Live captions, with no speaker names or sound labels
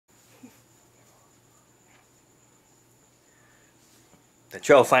the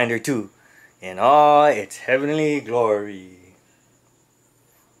Trailfinder 2 in all its heavenly glory.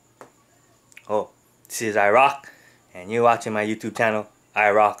 Oh, this is iROCK, and you're watching my YouTube channel,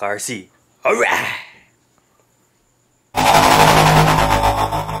 iROCK RC. Alright!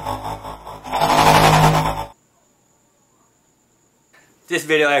 This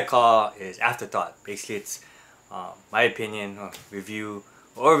video I call is Afterthought. Basically, it's my opinion, review,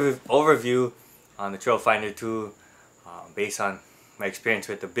 overview on the Trailfinder 2 based on my experience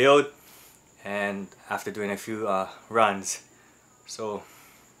with the build and after doing a few runs. So,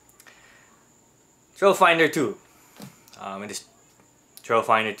 Trailfinder 2. When this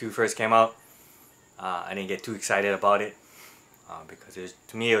Trailfinder 2 first came out, I didn't get too excited about it because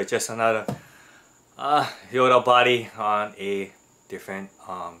to me it was just another Yoda body on a different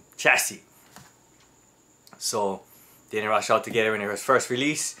chassis. So didn't rush out to get it when it was first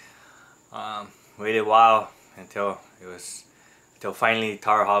released. Waited a while until finally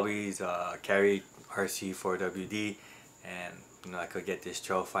Tower Hobbies carried RC4WD, and I could get this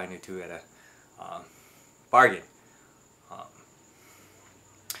Trailfinder 2 at a bargain.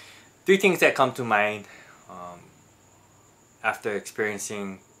 Three things that come to mind after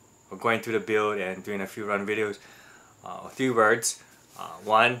experiencing or going through the build and doing a few run videos. 3 words.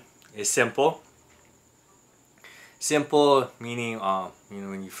 One is simple. Simple meaning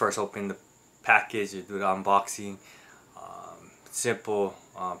when you first open the package, you do the unboxing. Simple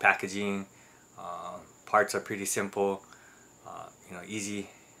packaging. Parts are pretty simple. Easy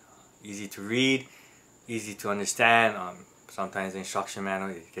to read, easy to understand. Sometimes the instruction manual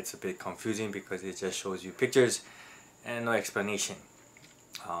it gets a bit confusing because it just shows you pictures and no explanation.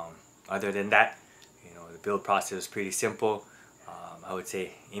 Other than that, the build process is pretty simple. I would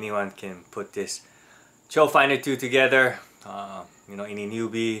say anyone can put this Trailfinder 2 together. Any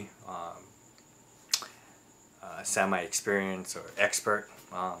newbie, semi-experienced or expert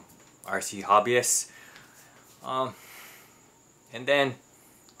RC hobbyist. And then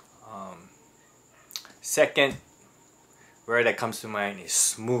second word that comes to mind is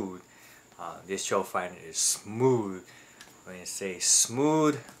smooth. This Trailfinder is smooth. When you say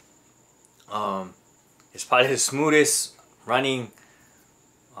smooth, it's probably the smoothest running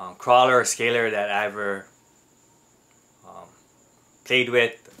crawler or scaler that I ever played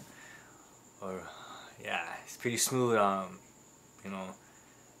with. Or yeah, it's pretty smooth.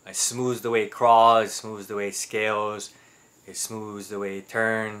 It smooths the way it crawls, it smooths the way it scales, it smooths the way it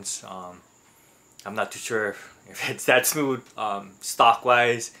turns. I'm not too sure if it's that smooth stock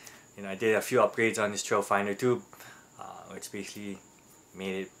wise. I did a few upgrades on this Trailfinder 2, which basically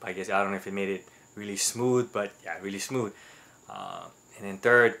made it, I don't know if it made it really smooth, but yeah, really smooth. And then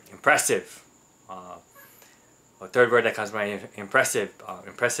third, impressive. A third word that comes to mind, impressive.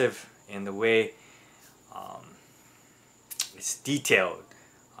 Impressive in the way it's detailed.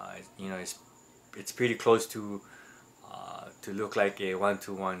 It's pretty close to look like a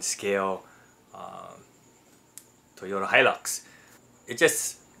 1:1 scale Toyota Hilux. It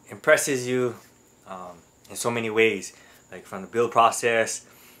just impresses you in so many ways, like from the build process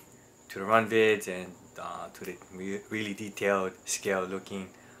to the run vids and to the really detailed scale looking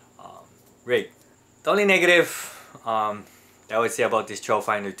rig. The only negative that I would say about this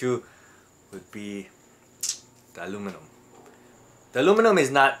Trailfinder 2 would be the aluminum. The aluminum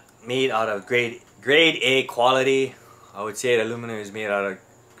is not made out of grade A quality. I would say the aluminum is made out of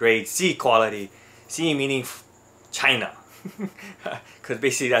grade C quality. C meaning China, because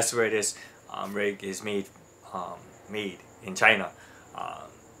basically that's where this rig is made in China.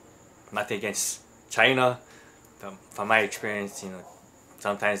 Nothing against China. From my experience,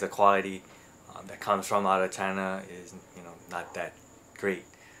 sometimes the quality that comes from out of China is not that great.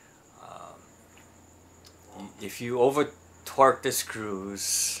 If you over torque the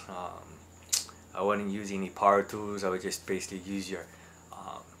screws, I wouldn't use any power tools. I would just basically use your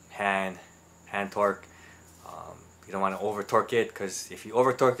hand torque. You don't want to over torque it, because if you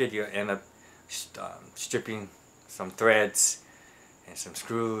over torque it, you end up stripping some threads and some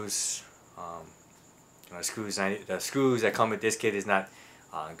screws. The screws that come with this kit is not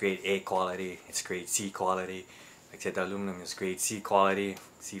grade A quality, it's grade C quality. Like I said, the aluminum is grade C quality,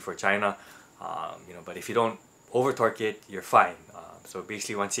 C for China. But if you don't over torque it, you're fine. So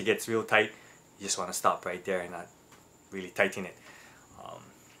basically, once it gets real tight, you just want to stop right there and not really tighten it.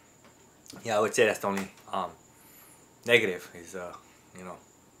 Yeah, I would say that's the only negative is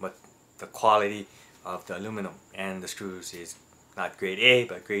but the quality of the aluminum and the screws is not grade A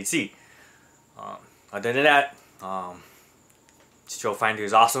but grade C. Other than that, this Trailfinder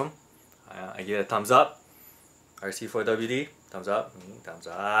is awesome. I give it a thumbs up. RC4WD, thumbs up, thumbs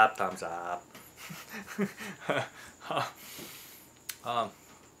up, thumbs up.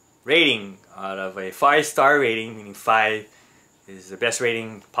 rating out of a 5-star rating, meaning 5 is the best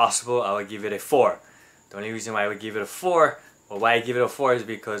rating possible, I would give it a 4. The only reason why I would give it a 4, or why I give it a 4, is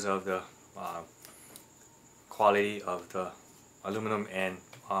because of the quality of the aluminum and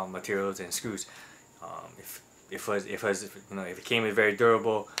materials and screws. If it came with very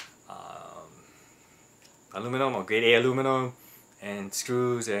durable aluminum or grade A aluminum and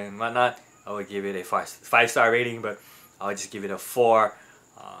screws and whatnot, I would give it a 5-star rating, but I would just give it a 4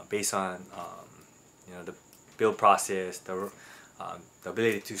 based on the build process, the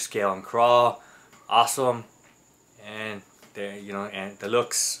ability to scale and crawl, awesome, and the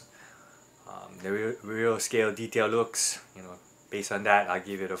looks, the real scale detail looks. Based on that, I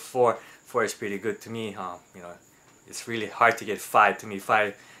give it a 4. 4 is pretty good to me. It's really hard to get 5. To me,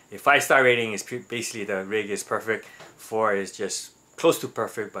 a 5-star rating is basically the rig is perfect. 4 is just close to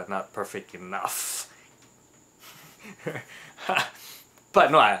perfect, but not perfect enough.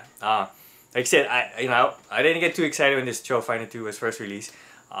 But no, like I said, I didn't get too excited when this Trail Finder 2 was first released.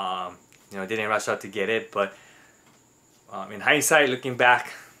 Didn't rush out to get it, but in hindsight, looking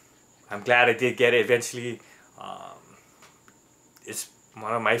back, I'm glad I did get it eventually. It's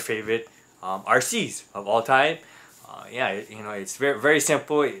one of my favorite RCs of all time. It's very, very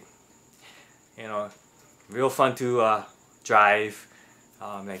simple. Real fun to drive.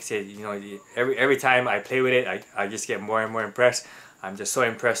 Like I said, every time I play with it, I just get more and more impressed. I'm just so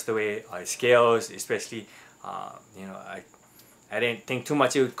impressed the way it scales, especially I didn't think too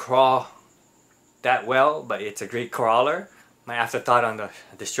much it would crawl that well, but it's a great crawler. My afterthought on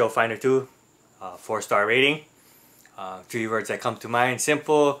this Trail Finder 2, 4-star rating. 3 words that come to mind: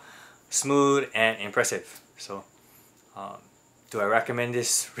 simple, smooth, and impressive. So do I recommend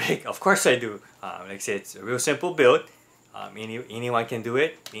this rig? Of course I do. Like I said, it's a real simple build. Anyone can do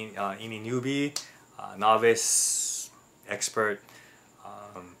it. Any newbie, novice, expert.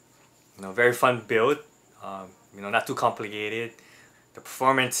 Very fun build. Not too complicated. The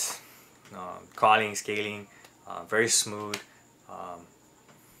performance, crawling, scaling, very smooth.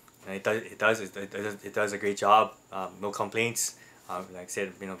 It does a great job. No complaints. Like I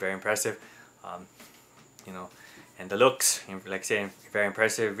said, very impressive. And the looks, like I said, very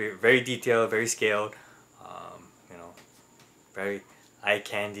impressive. Very detailed, very scaled. Very eye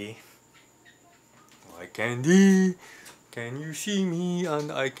candy. Eye candy. Can you see me on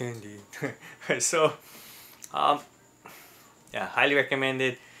the eye candy? So, yeah, highly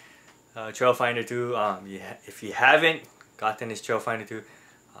recommended. Trail Finder 2. If you haven't gotten this Trail Finder 2,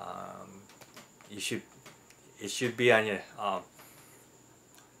 it should be on your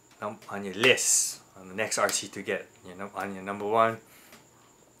list, on the next RC to get, on your number 1,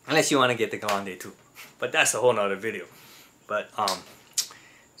 unless you want to get the Grande 2, but that's a whole nother video. But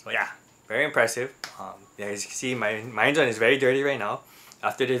so yeah, very impressive. Yeah, as you can see, my engine is very dirty right now.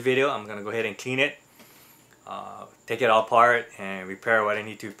 After this video, I'm gonna go ahead and clean it, take it all apart and repair what I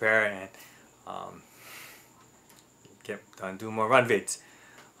need to repair, and do more run vids.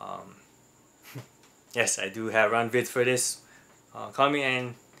 Yes, I do have run vids for this coming,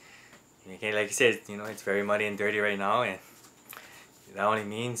 and like I said, it's very muddy and dirty right now, and that only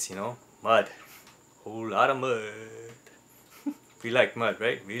means, mud. Whole lot of mud. We like mud,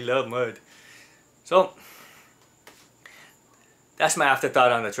 right? We love mud. So that's my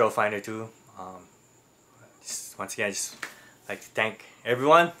afterthought on the Trail Finder 2. Once again, I just like to thank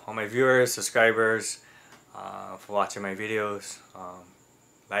everyone, all my viewers, subscribers, for watching my videos.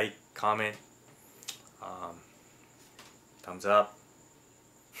 Like, comment, thumbs up.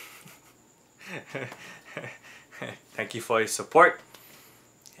 Thank you for your support.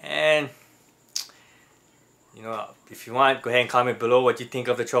 And if you want, go ahead and comment below what you think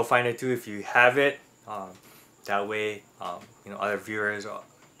of the Trail Finder 2 if you have it. That way, other viewers or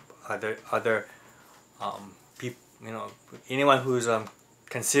other people, anyone who's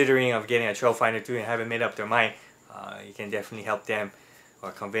considering of getting a Trail Finder 2 and haven't made up their mind, you can definitely help them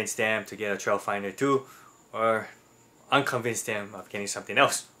or convince them to get a Trail Finder 2, or unconvince them of getting something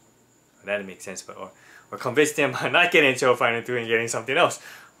else. That makes sense, but or convince them of not getting a Trail Finder 2 and getting something else.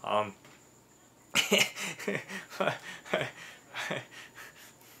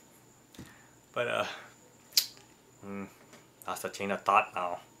 But that's the chain of thought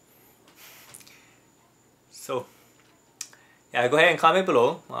now. So yeah, go ahead and comment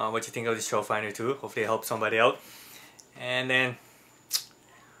below what you think of this Trail Finder 2. Hopefully it helps somebody out. And then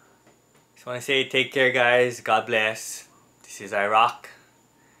just want to say, take care guys, God bless. This is iROCK,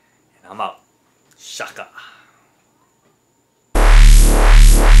 and I'm out. Shaka.